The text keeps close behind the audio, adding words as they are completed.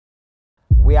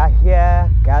We are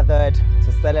here gathered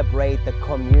to celebrate the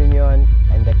communion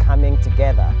and the coming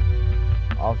together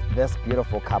of this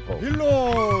beautiful couple.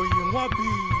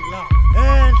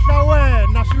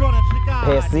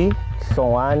 Percy,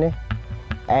 Fumani,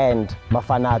 and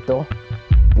Mafanato,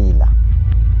 Bila.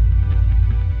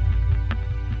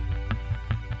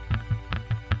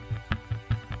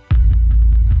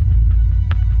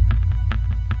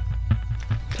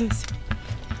 Percy,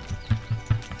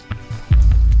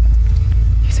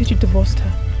 you said you divorced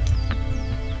her.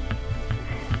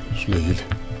 Shilubana.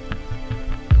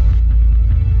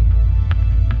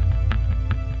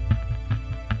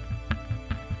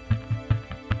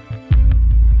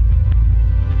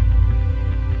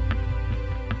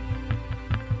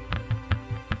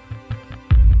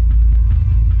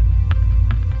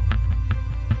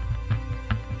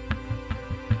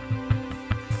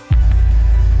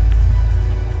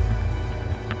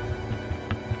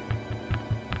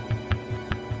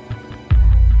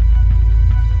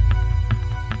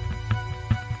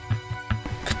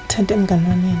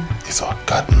 He's our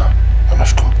gardener,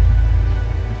 Amashtum.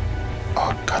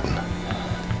 Our gardener.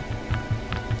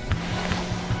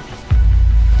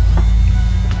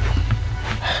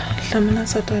 Lamina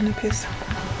Satana Pesa.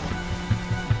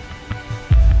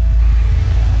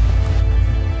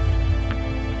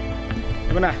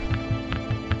 Shilubana,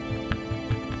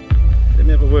 let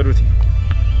me have a word with you.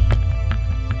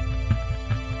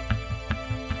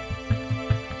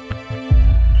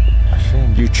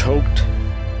 You choked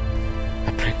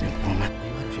a pregnant woman. Are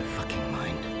you out of your fucking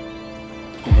mind?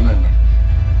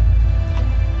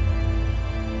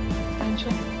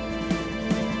 Angel.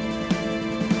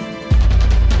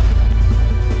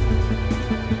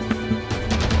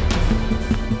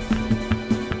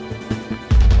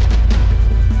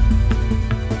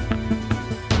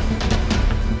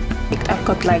 I've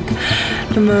got like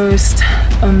the most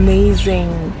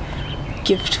amazing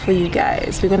gift for you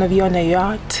guys. We're gonna be on a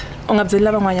yacht.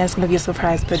 It's gonna be a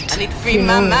surprise, but I need to free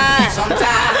my mind. Sometimes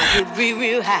I get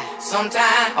real high.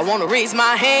 Sometimes I wanna raise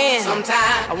my hand.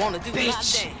 Sometimes I wanna do my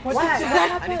thing. What?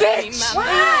 Bitch!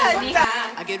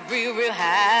 I get real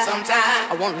high. Sometimes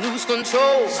I wanna lose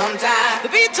control. Sometimes the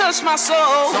beat touch my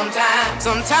soul. Sometimes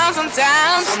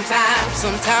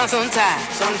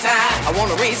I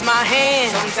wanna raise my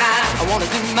hand. Sometimes I wanna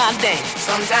do my dance.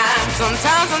 Sometimes I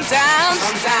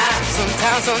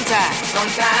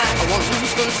wanna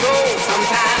lose control.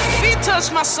 Sometimes the beat touch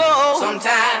my soul.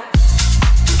 Sometimes.